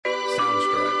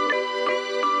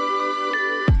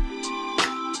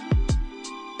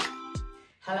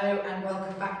Hello and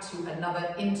welcome back to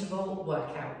another interval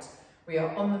workout. We are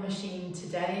on the machine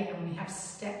today and we have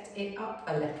stepped it up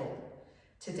a little.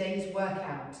 Today's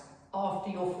workout, after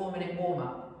your 4-minute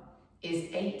warm-up,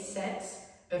 is 8 sets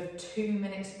of 2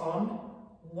 minutes on,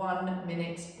 1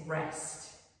 minute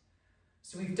rest.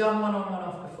 So we've done 1 on, 1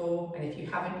 off before, and if you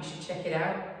haven't, you should check it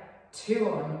out. 2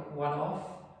 on, 1 off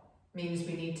means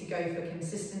we need to go for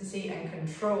consistency and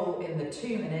control in the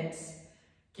 2 minutes,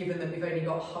 given that we've only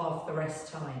got half the rest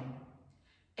time.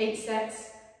 8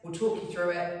 sets, we'll talk you through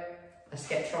it. Let's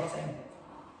get trotting.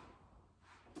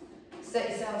 Set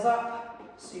yourselves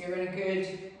up so you're in a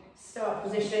good start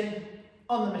position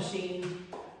on the machine.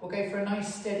 We'll go for a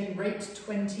nice steady rate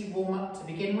 20 warm up to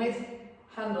begin with.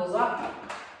 Handles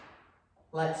up.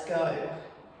 Let's go.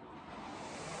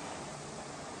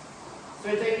 So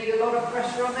I don't need a lot of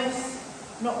pressure on this,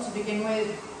 not to begin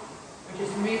with. We're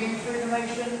just moving through the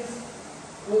motions,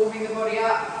 warming the body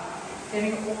up,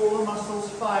 getting all the muscles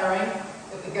firing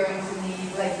that we're going to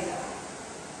need later.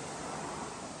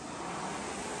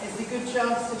 It's a good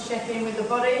chance to check in with the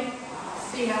body,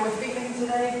 see how we're feeling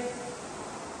today,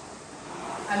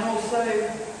 and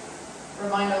also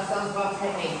remind ourselves of our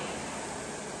technique.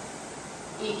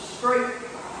 Each stroke,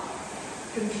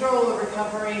 control the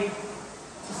recovery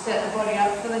to set the body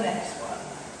up for the next one.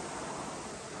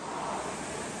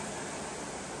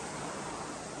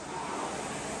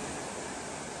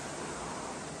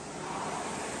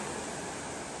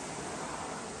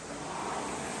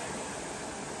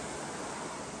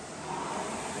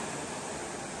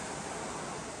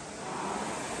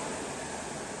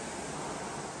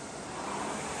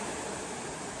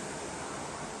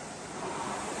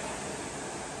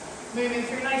 Moving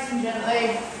through nice and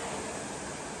gently.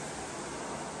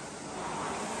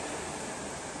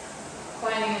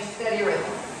 Finding a steady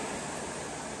rhythm.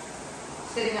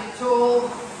 Sitting up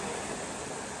tall.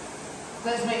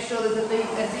 Let's make sure there's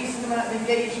a decent amount of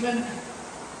engagement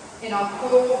in our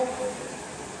core,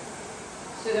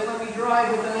 so that when we drive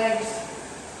with the legs,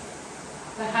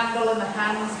 the handle and the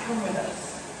hands come with us.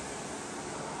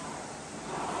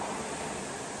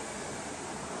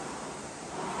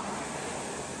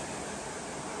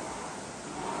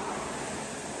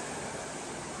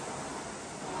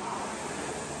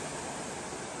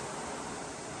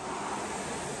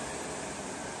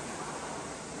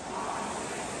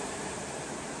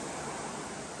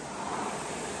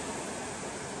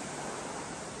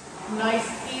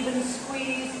 Nice even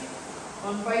squeeze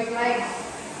on both legs.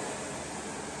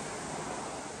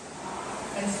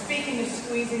 And speaking of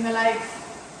squeezing the legs,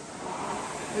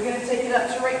 we're going to take it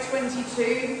up to rate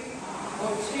 22 or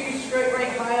 2 stroke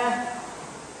rate higher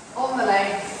on the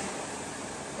legs.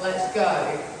 Let's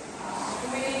go.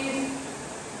 Squeeze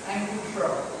and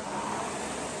control.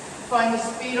 Find the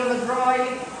speed on the drive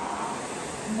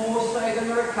more so than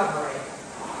the recovery.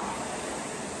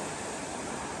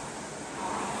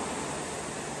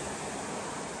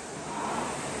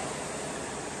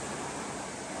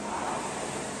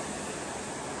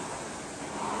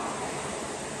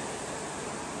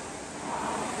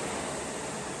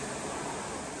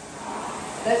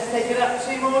 Let's take it up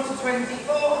 2 more to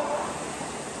 24.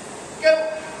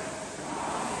 Go.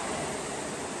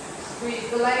 Squeeze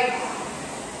the legs.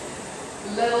 A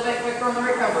little bit quicker on the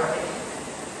recovery.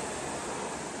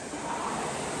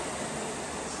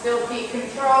 Still keep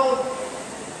control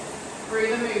through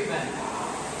the movement.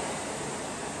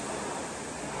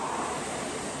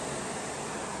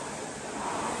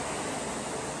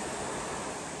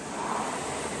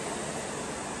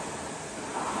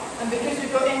 And because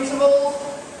we've got intervals,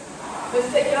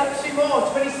 let's take it up 2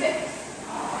 more, 26.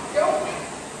 Go.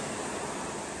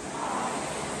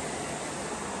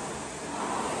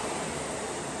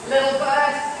 Little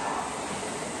burst,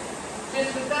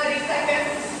 just for 30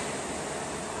 seconds.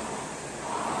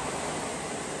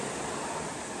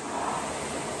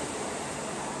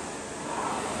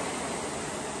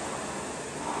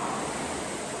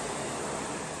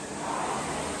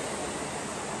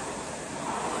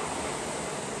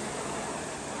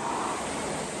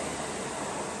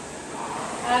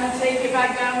 And take it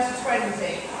back down to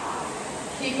 20.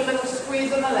 Keep a little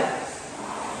squeeze on the legs.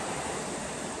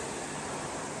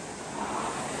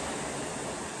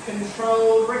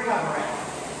 Controlled recovery.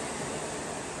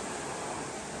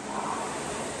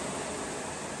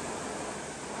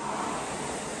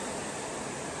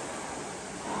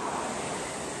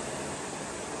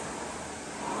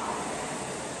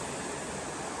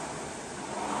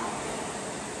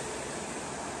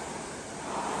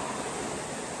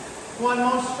 One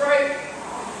more stroke.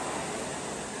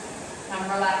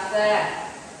 And relax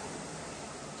there.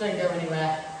 Don't go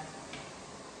anywhere.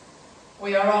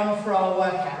 We are on for our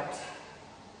workout.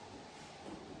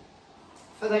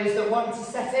 For those that want to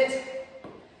set it,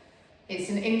 it's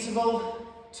an interval,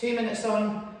 2 minutes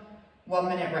on, 1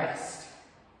 minute rest.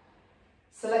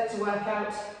 Select a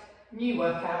workout, new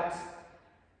workout,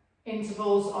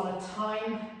 intervals on a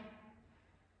time,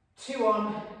 2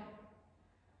 on,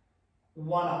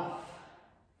 1 off.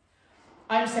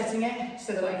 I'm setting it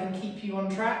so that I can keep you on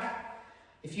track.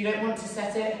 If you don't want to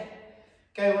set it,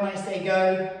 go when I say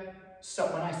go,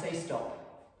 stop when I say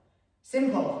stop.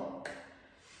 Simple.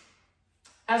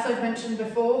 As I've mentioned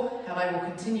before, and I will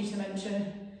continue to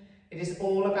mention, it is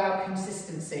all about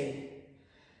consistency.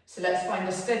 So let's find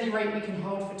a steady rate we can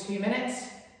hold for 2 minutes,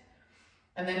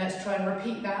 and then let's try and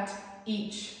repeat that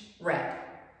each rep.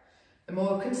 The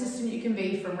more consistent you can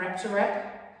be from rep to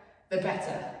rep, the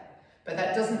better. But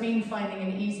that doesn't mean finding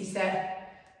an easy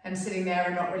set and sitting there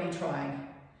and not really trying,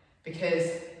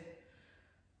 because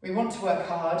we want to work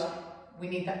hard, we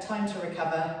need that time to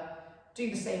recover, do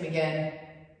the same again,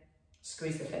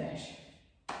 squeeze the finish.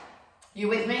 You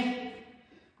with me?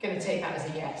 I'm going to take that as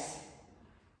a yes.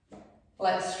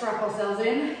 Let's strap ourselves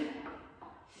in.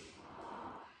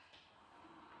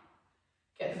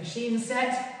 Get the machine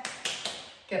set.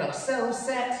 Get ourselves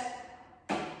set.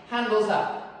 Handles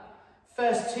up.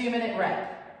 First 2 minute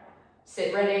rep.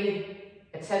 Sit ready.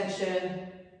 Attention.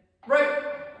 Rope.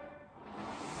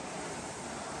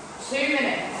 2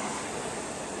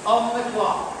 minutes. On the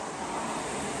clock.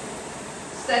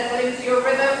 Settle into your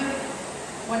rhythm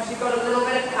once you've got a little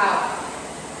bit of power.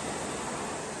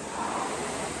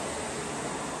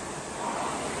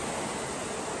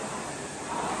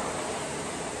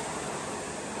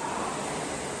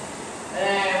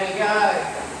 There we go.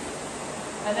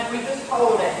 And then we just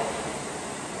hold it.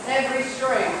 Every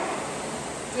stroke,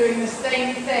 doing the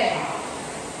same thing.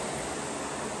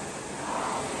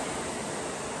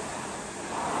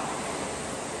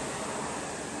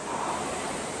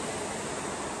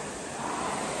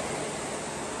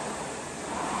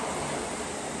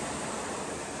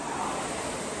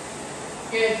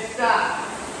 Good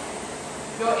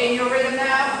stuff. You're in your rhythm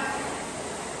now.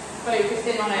 Focus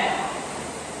in on it.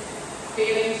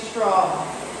 Feeling strong.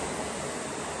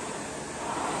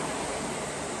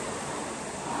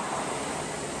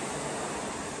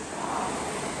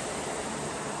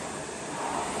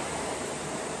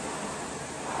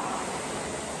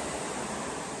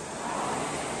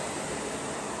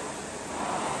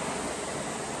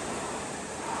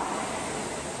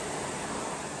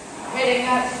 Hitting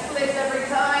that split every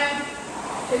time.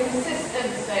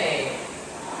 Consistency.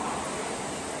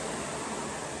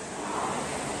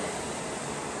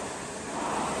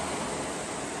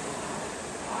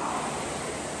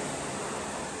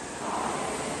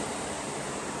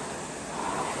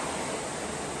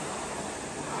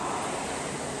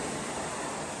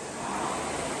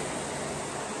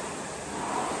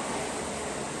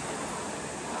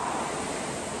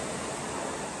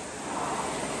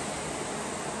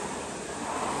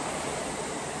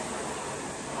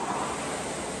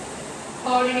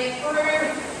 Holding it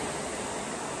through.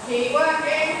 Keep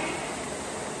working.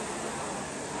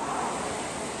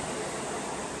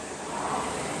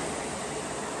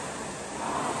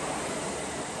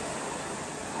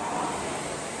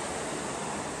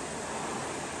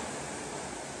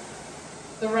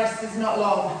 The rest is not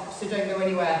long, so don't go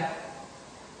anywhere.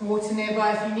 Water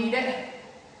nearby if you need it,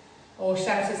 or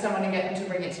shout at someone and get them to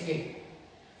bring it to you.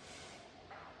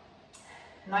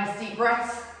 Nice deep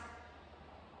breaths.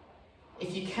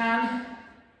 If you can,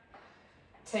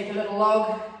 take a little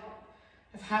log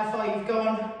of how far you've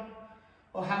gone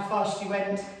or how fast you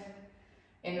went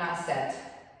in that set.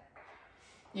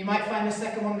 You might find the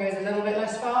second one goes a little bit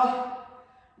less far.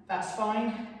 That's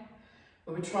fine,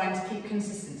 but we're trying to keep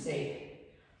consistency,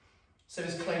 so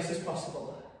as close as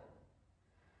possible.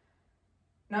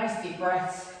 Nice deep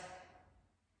breaths.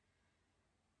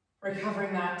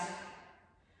 Recovering that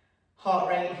heart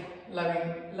rate,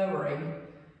 lowering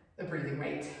the breathing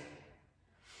rate.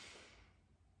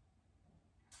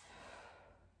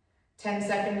 10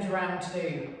 seconds, round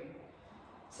 2.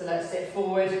 So let's sit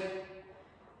forward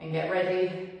and get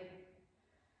ready.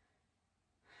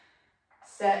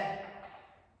 Set,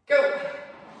 go.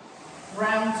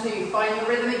 Round 2, find the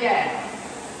rhythm again.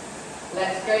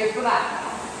 Let's go for that.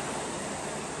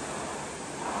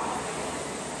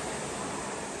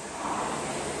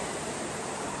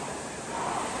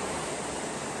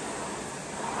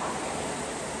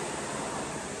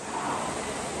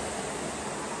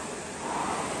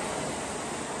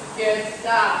 Good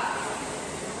stuff.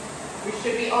 We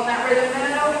should be on that rhythm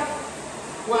now,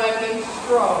 working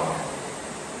strong.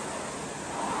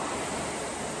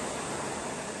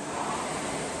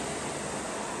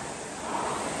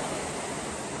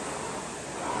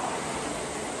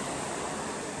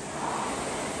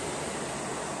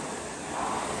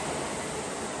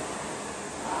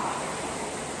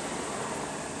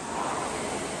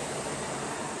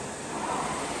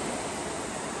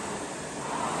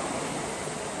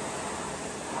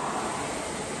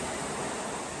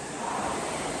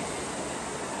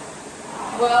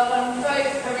 Well done,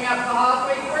 folks. Coming up for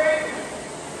halfway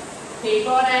through. Keep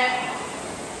on it.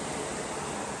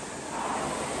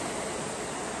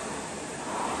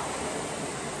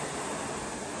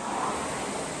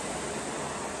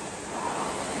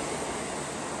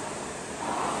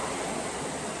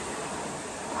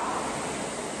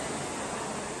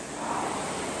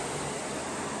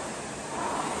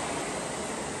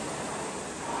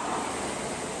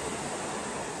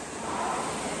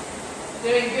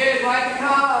 Doing good, working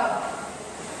hard.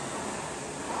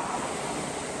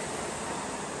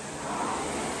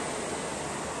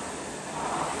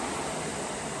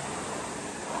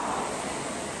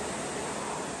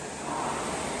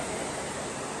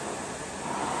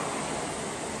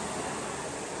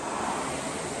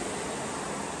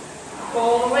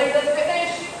 All the way to the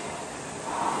finish.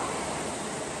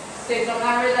 Sit on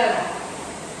that rhythm.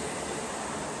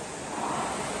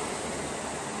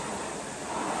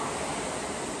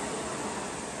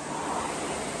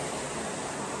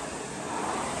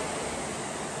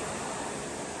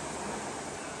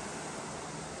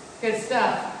 Good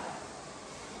stuff.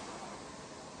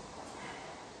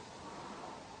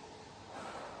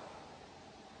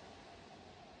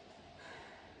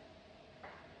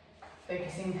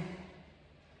 Focusing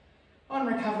on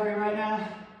recovery right now.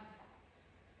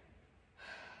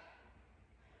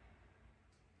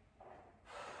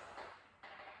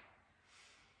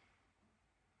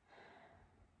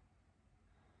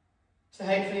 So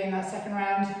hopefully in that second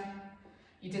round,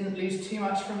 you didn't lose too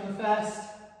much from the first.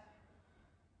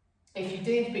 If you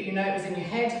did, but you know it was in your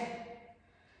head,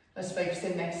 let's focus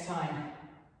in next time.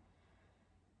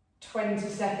 20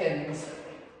 seconds,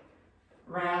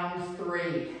 round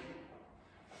 3.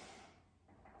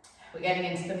 We're getting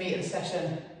into the meat of the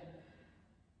session.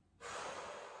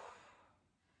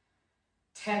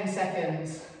 10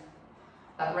 seconds.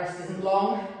 That rest isn't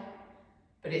long,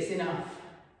 but it's enough,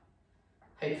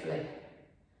 hopefully.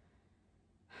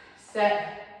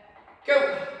 Set,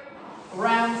 go.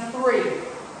 Round 3.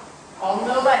 On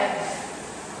the legs.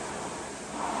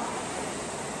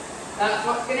 That's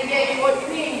what's going to get you what you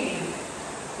need.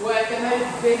 Working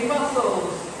those big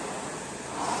muscles.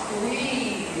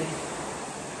 Squeeze.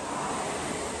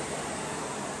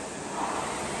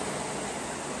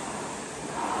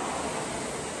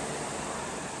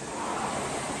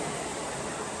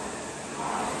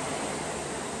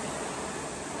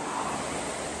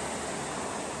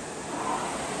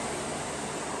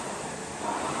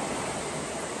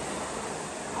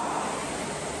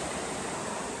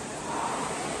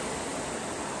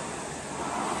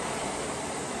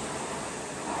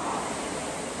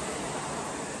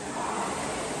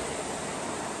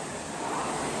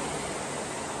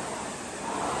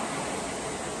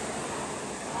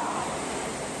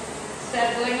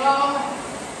 Settling long,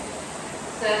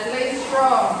 settling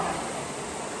strong.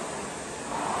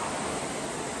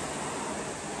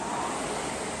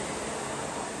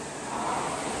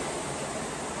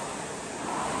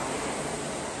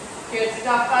 Good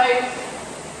stuff, folks.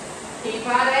 Keep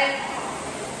at it.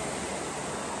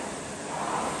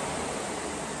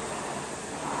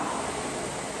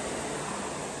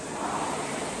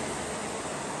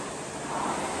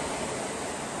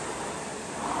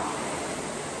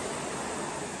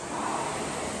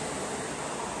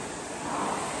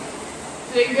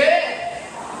 Doing good.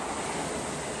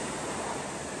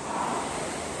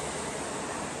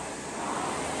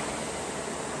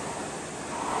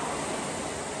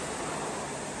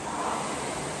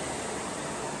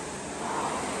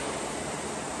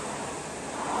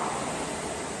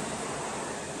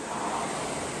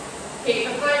 Keep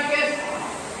the focus.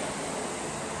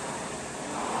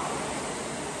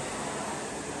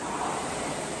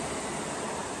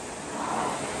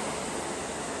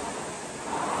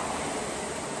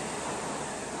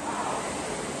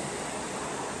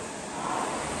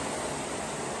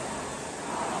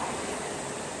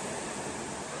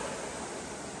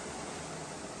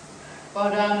 Well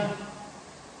done.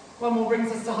 One more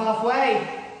brings us to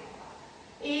halfway.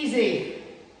 Easy,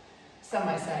 some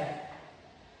might say.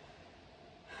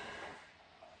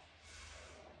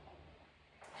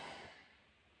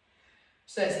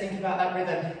 So let's think about that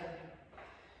rhythm.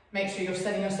 Make sure you're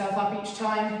setting yourself up each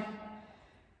time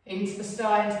into the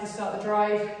start of the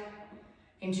drive,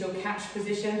 into your catch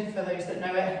position, for those that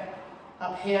know it.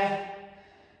 Up here,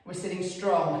 we're sitting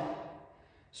strong.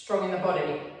 Strong in the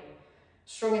body,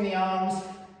 strong in the arms,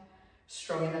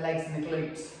 strong in the legs and the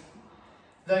glutes.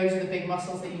 Those are the big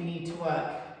muscles that you need to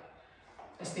work.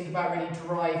 Let's think about really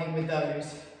driving with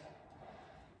those.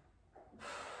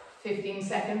 15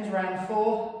 seconds, round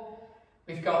 4.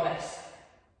 We've got this.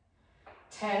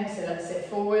 10, so let's sit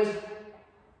forward.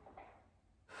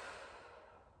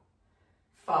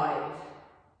 5.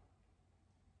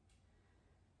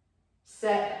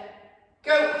 Set,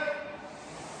 go.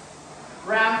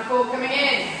 Round 4 coming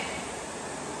in.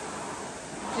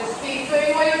 Just keep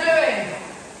doing what you're doing.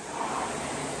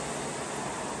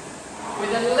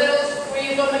 With a little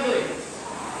squeeze on the glutes.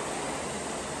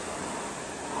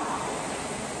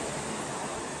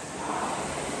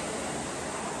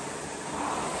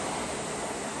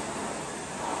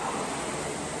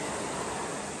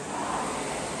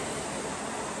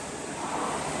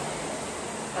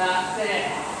 That's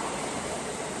it.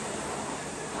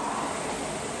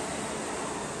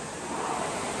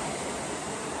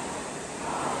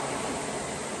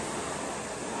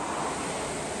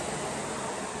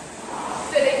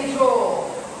 Sitting tall.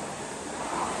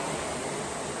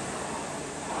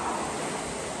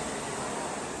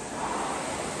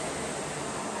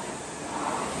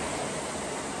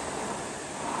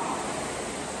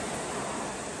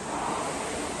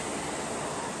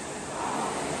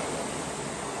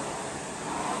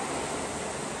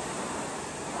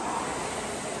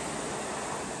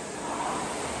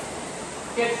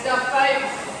 Good stuff,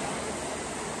 folks.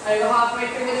 Over halfway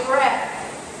through this rep.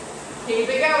 Keep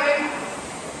it going.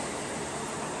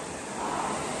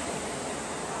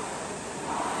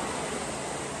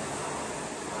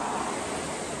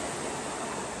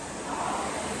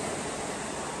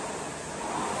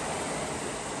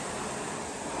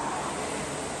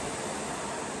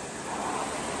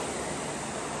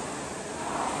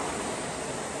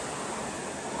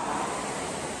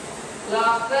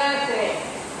 Last 30.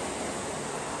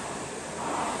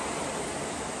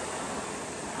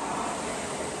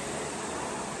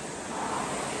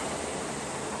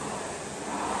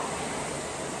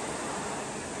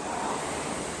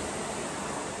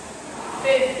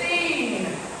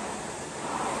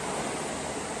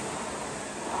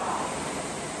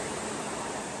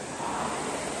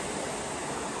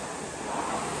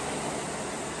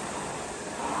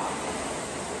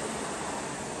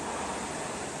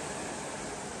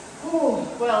 Ooh,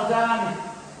 well done.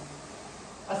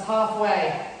 That's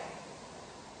halfway.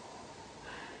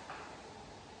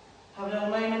 Have a little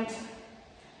moment.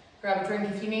 Grab a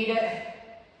drink if you need it.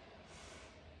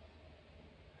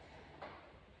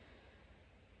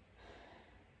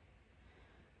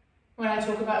 When I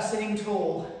talk about sitting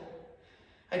tall,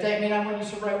 I don't mean I want you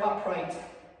to row upright.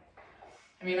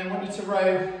 I mean I want you to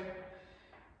row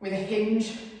with a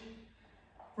hinge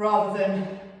rather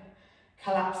than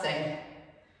collapsing.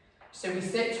 So we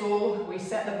sit tall, we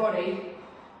set the body,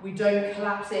 we don't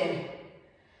collapse in,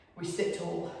 we sit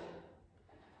tall.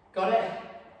 Got it?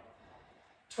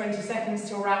 20 seconds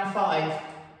till round 5.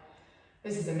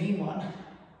 This is a mean one.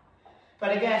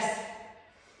 But I guess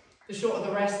the shorter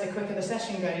the rest, the quicker the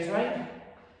session goes, right?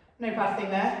 No bad thing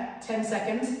there. 10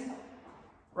 seconds,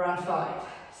 round 5.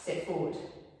 Sit forward.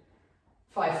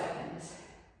 5 seconds.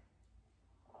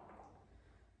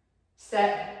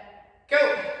 Set,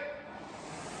 go.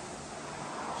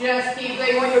 Just keep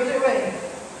doing what you're doing.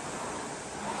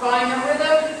 Find the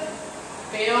rhythm,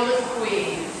 feel the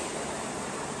squeeze.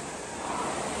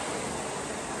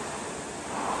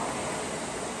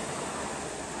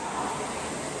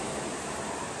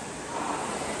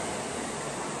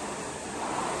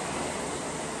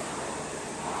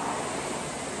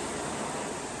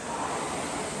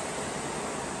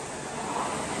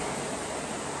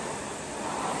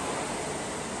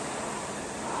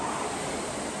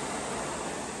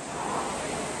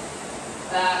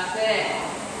 That's it.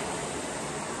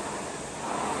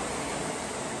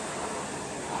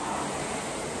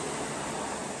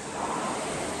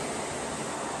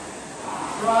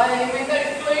 Driving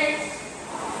those glutes.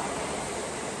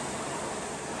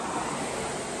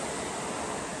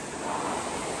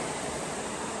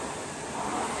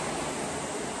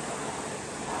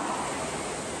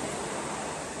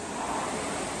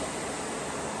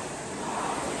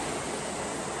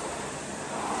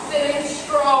 Sitting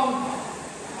strong.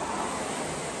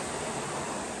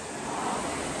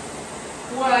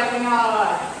 Working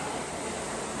hard.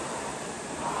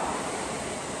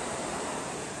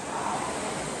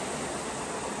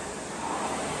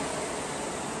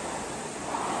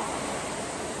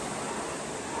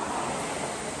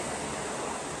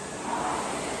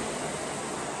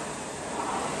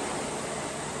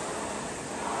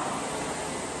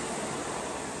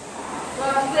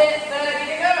 That's it, 30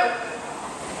 to go.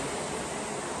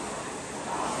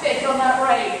 Sit on that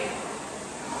rate.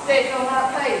 Sit on that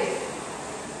pace.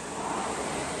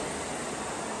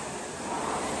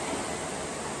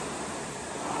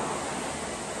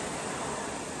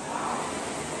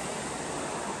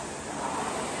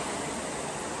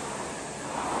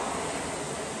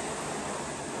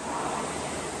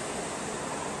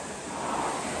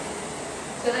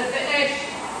 to the finish.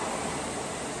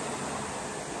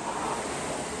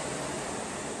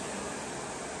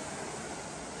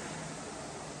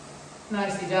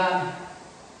 Nicely done.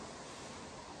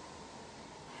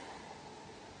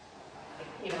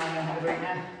 Even I'm going to have a drink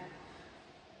now.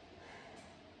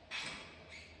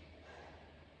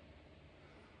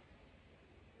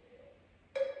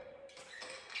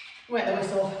 Wet the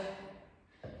whistle.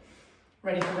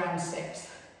 Ready for round 6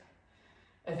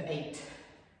 of 8.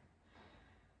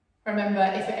 Remember,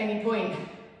 if at any point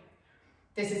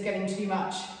this is getting too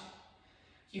much,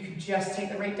 you can just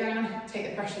take the rate down, take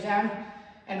the pressure down,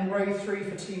 and row through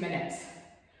for 2 minutes.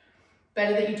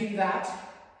 Better that you do that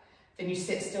than you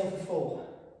sit still for 4.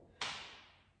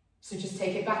 So just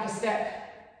take it back a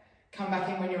step, come back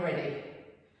in when you're ready.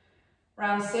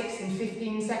 Round 6 in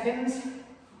 15 seconds.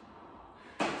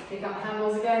 Pick up the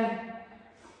handles again.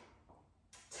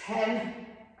 10,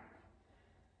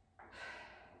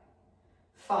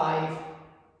 5,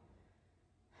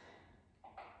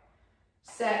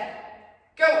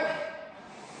 set, go.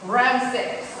 Round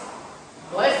 6.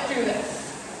 Let's do this.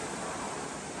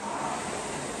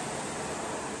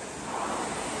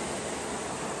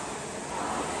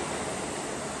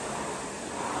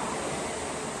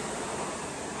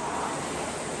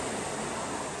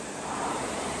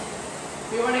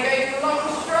 We want to go for long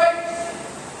strokes,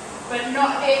 but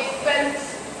not at the expense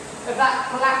of that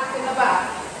collapse in the back.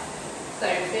 So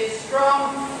sit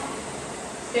strong,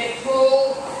 sit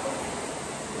tall,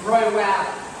 row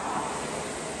well.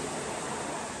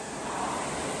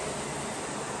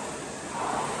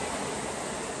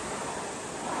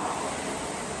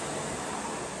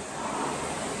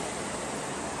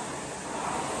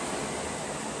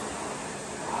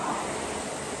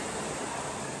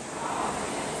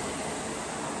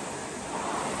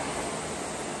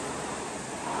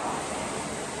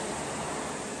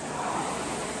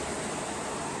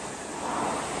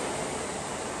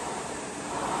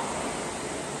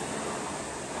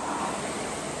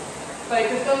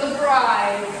 Focus on the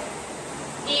drive.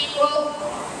 Equal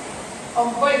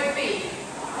on both feet.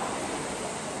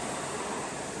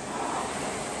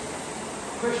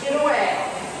 Push it away.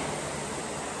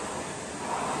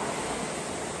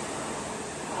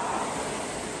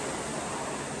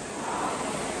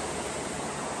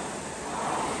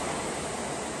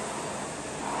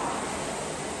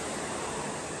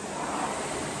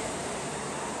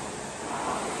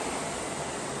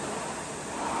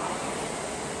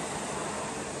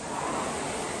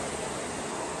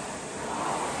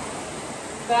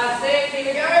 That's it, here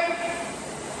we go.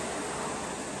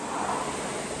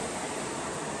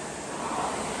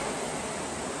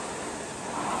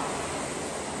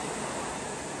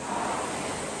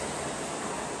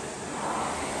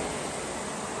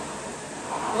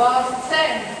 Last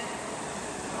 10.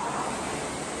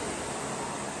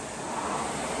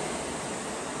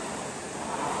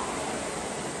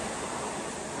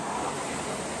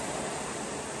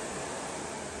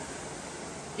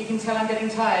 You can tell I'm getting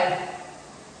tired,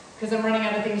 because I'm running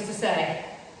out of things to say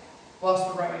whilst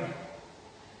we're rowing.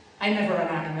 I never run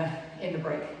out in the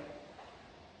break.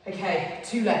 Okay,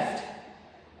 2 left.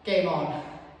 Game on.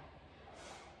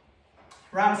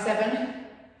 Round 7.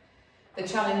 The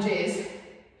challenge is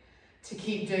to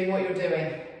keep doing what you're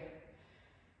doing.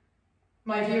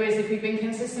 My view is if we've been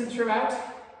consistent throughout,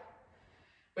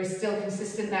 we're still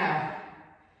consistent now.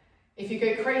 If you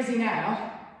go crazy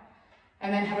now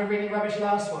and then have a really rubbish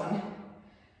last one,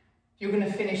 you're going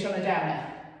to finish on a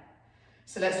downer.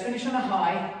 So let's finish on a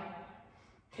high,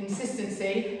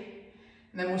 consistency,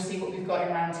 and then we'll see what we've got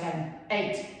in round 10.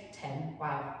 8, 10,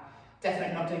 wow.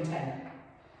 Definitely not doing 10.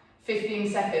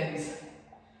 15 seconds.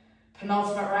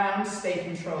 Penultimate round, stay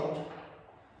controlled.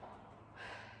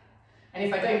 And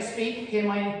if I don't speak, hear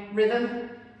my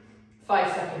rhythm,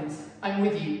 5 seconds. I'm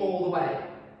with you all the way.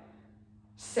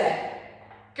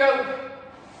 Set, go.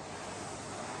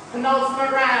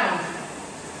 Penultimate round.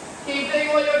 Keep doing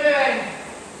what you're doing.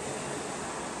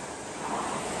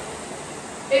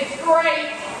 It's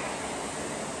great.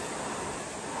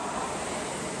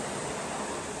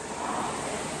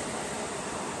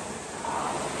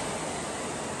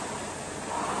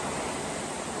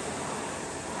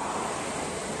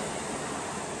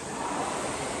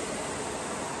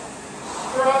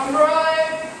 Strong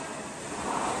drive.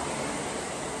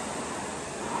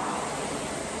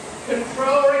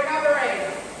 Control recovery.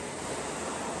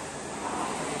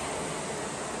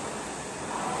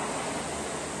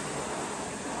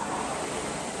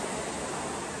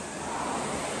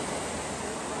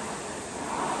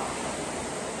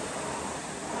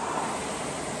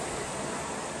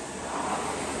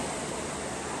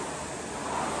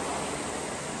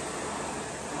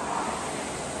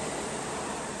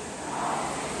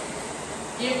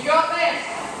 You've got this.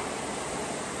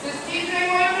 Just keep doing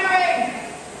what you're doing.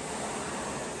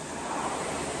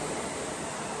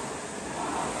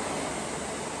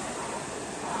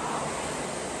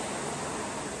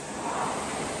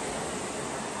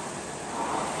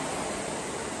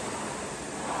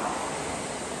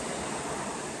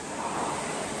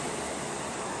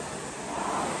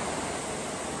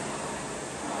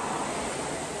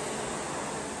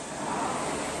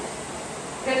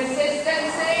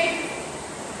 Consistency,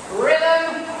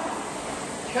 rhythm,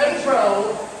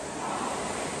 control.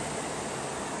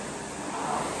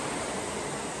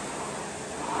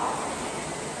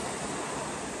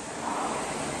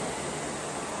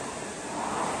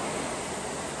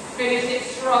 Finish it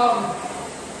strong.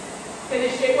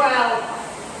 Finish it well.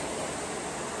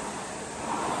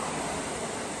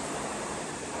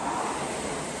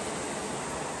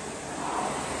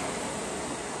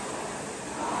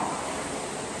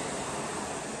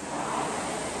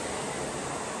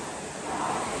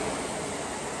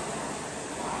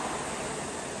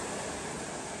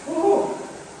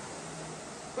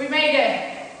 We made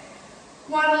it.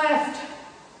 One left.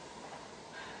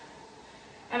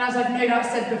 And as I've no doubt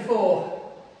said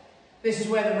before, this is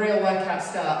where the real workout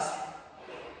starts.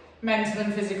 Mental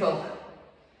and physical.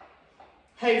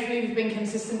 Hopefully we've been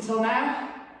consistent till now.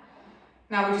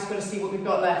 Now we've just got to see what we've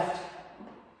got left.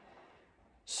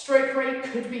 Stroke rate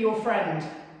could be your friend.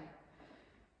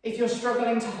 If you're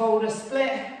struggling to hold a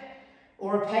split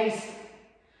or a pace,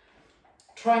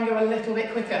 try and go a little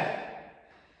bit quicker.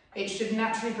 It should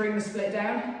naturally bring the split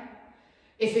down.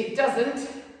 If it doesn't,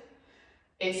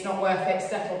 it's not worth it,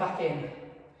 settle back in.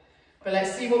 But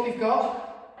let's see what we've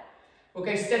got. We'll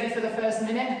go steady for the first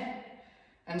minute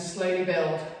and slowly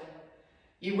build.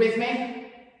 You with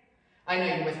me? I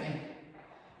know you're with me.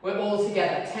 We're all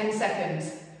together, 10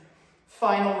 seconds.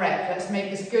 Final rep, let's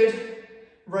make this good.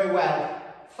 Row well,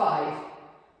 5.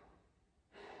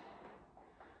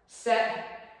 Set,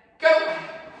 go.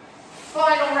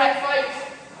 Final rep, folks.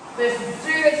 Let's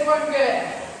do this one good.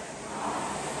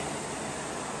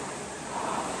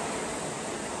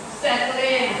 Settle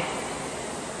in.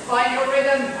 Find your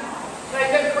rhythm.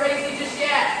 Don't go crazy just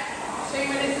yet. 2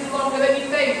 minutes is longer than you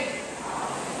think.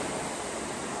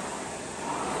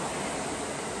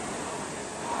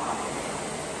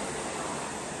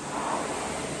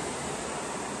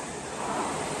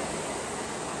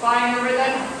 Find your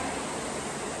rhythm.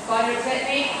 Find your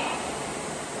technique.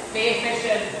 Be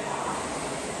efficient.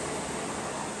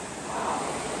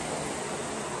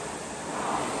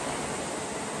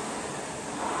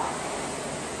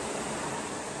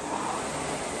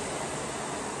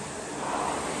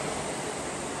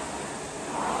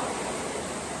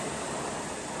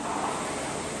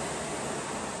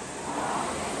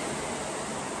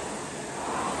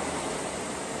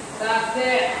 That's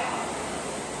it.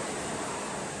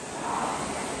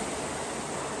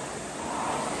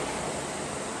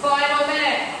 Final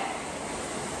minute.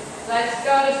 Let's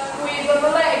start to squeeze on the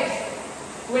legs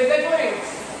with the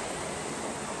glutes.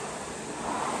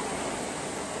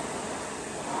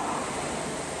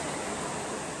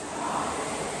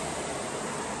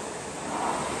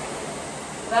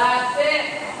 That's it.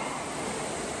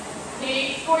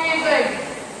 Keep squeezing.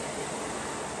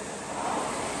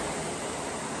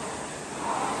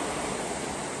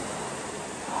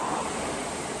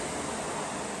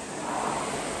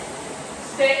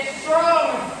 Stay strong.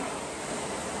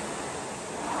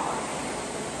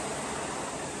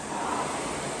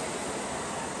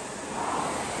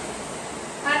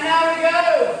 And now we go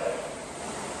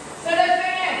to the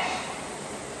finish.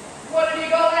 What have you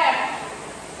got left?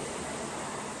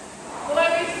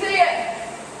 Let me see it.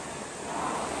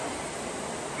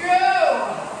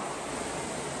 Go.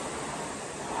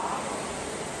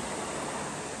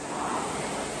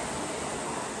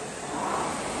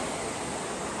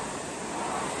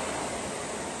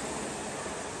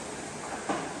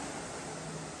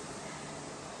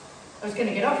 I was going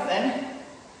to get off then.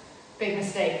 Big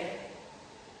mistake.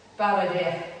 Bad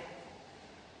idea.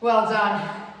 Well done.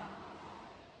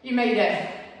 You made it.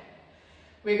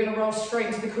 We're going to roll straight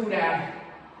into the cool down.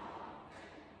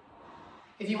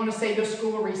 If you want to save your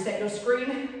score, reset your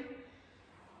screen.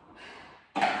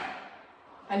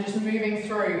 And just moving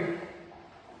through.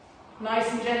 Nice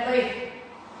and gently.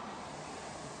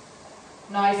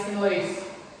 Nice and loose.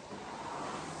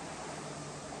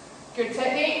 Good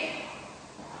technique.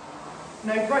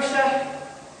 No pressure,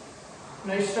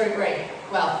 no stroke rate.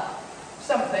 Well,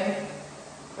 something,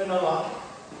 but not a lot.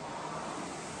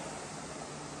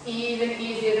 Even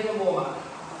easier than the warm-up.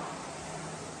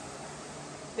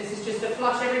 This is just to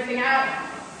flush everything out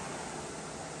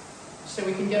so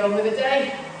we can get on with the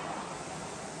day.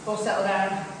 or settle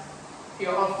down for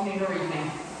your afternoon or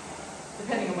evening,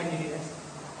 depending on when you do this.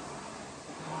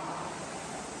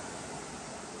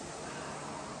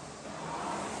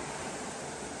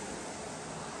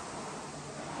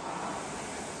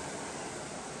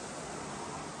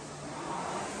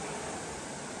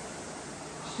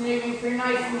 Just moving through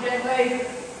nice and gently.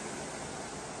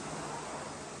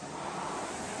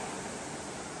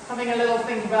 Having a little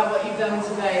think about what you've done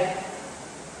today.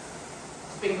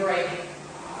 It's been great.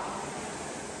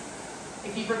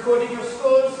 If you've recorded your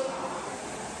scores,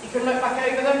 you can look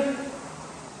back over them,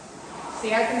 see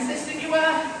how consistent you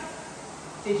were.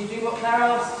 Did you do what Clare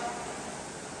asked?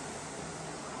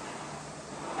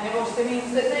 And it also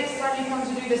means that next time you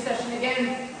come to do this session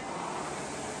again,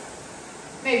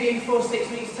 maybe in 4 or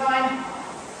 6 weeks' time,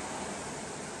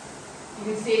 you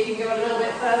can see if you can go a little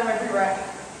bit further every rep.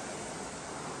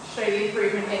 Show the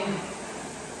improvement in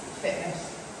fitness.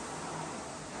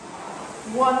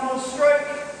 One more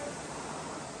stroke.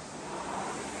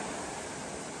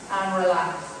 And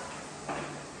relax.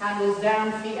 Handles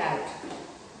down, feet out.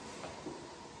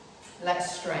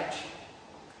 Let's stretch.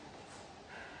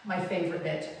 My favourite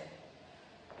bit.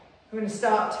 We're going to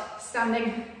start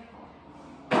standing.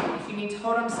 If you need to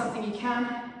hold on to something, you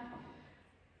can.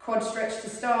 Quad stretch to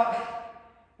start.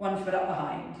 1 foot up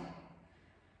behind.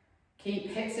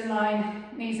 Keep hips in line,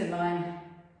 knees in line,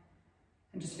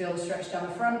 and just feel the stretch down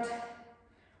the front.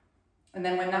 And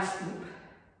then when that's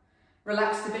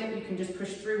relaxed a bit, you can just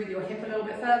push through with your hip a little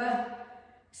bit further.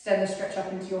 Extend the stretch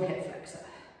up into your hip flexor.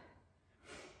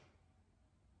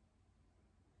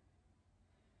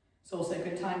 It's also a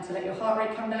good time to let your heart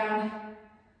rate come down,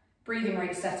 breathing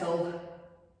rate settle.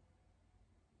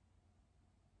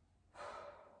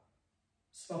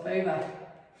 Swap over.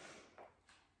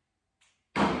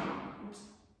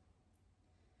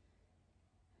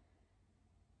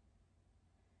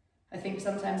 I think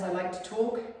sometimes I like to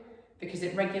talk because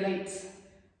it regulates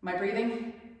my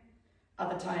breathing.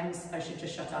 Other times I should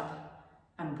just shut up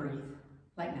and breathe,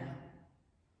 like now.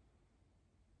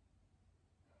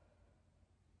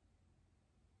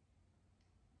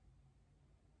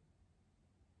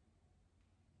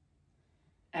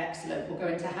 Excellent. We'll go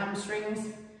into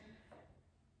hamstrings.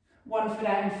 1 foot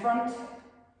out in front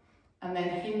and then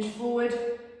hinge forward,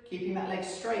 keeping that leg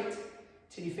straight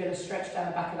till you feel a stretch down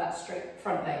the back of that straight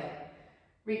front leg.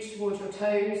 Reach towards your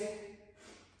toes.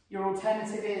 Your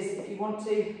alternative is, if you want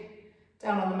to,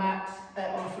 down on the mat,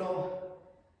 on the floor,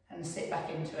 and sit back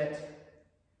into it.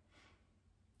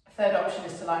 A third option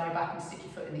is to lie on your back and stick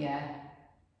your foot in the air,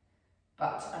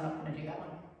 but I'm not going to do that one.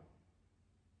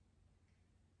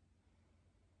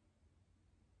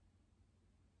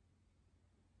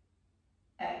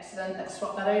 Excellent, let's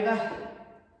swap that over.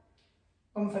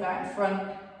 1 foot out in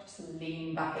front, just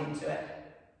lean back into it.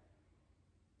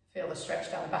 Feel the stretch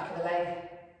down the back of the leg.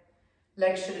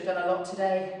 Legs should have done a lot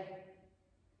today.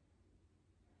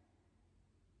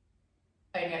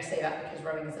 Only I say that because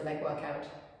rowing is a leg workout.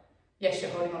 Yes,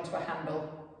 you're holding onto a handle,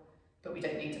 but we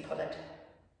don't need to pull it.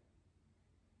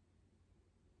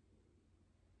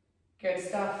 Good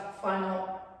stuff.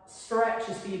 Final stretch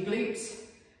is for your glutes,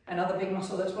 another big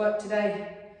muscle that's worked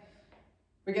today.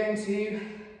 We're going to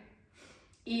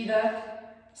either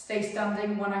stay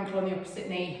standing, one ankle on the opposite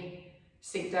knee,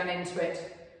 sink down into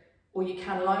it, or you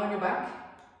can lie on your back,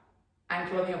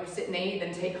 ankle on the opposite knee,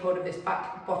 then take hold of this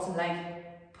back bottom leg,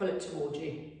 pull it towards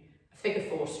you. A figure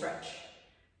 4 stretch.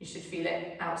 You should feel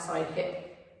it outside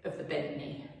hip of the bent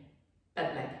knee,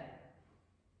 bent leg.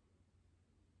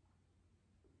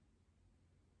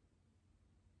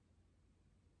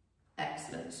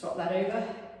 Excellent, swap that over.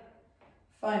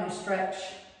 Final stretch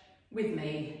with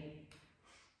me.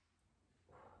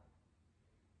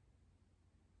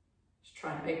 Just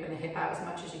try and open the hip out as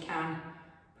much as you can,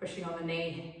 pushing on the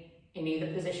knee in either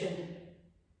position.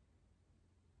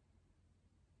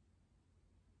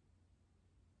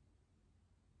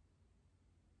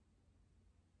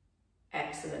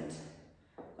 Excellent.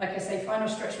 Like I say, final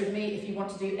stretch with me. If you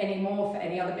want to do any more for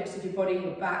any other bits of your body,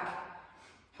 your back,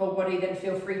 whole body, then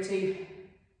feel free to.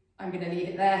 I'm going to leave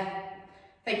it there.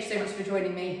 Thank you so much for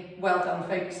joining me. Well done,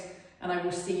 folks, and I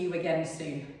will see you again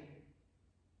soon.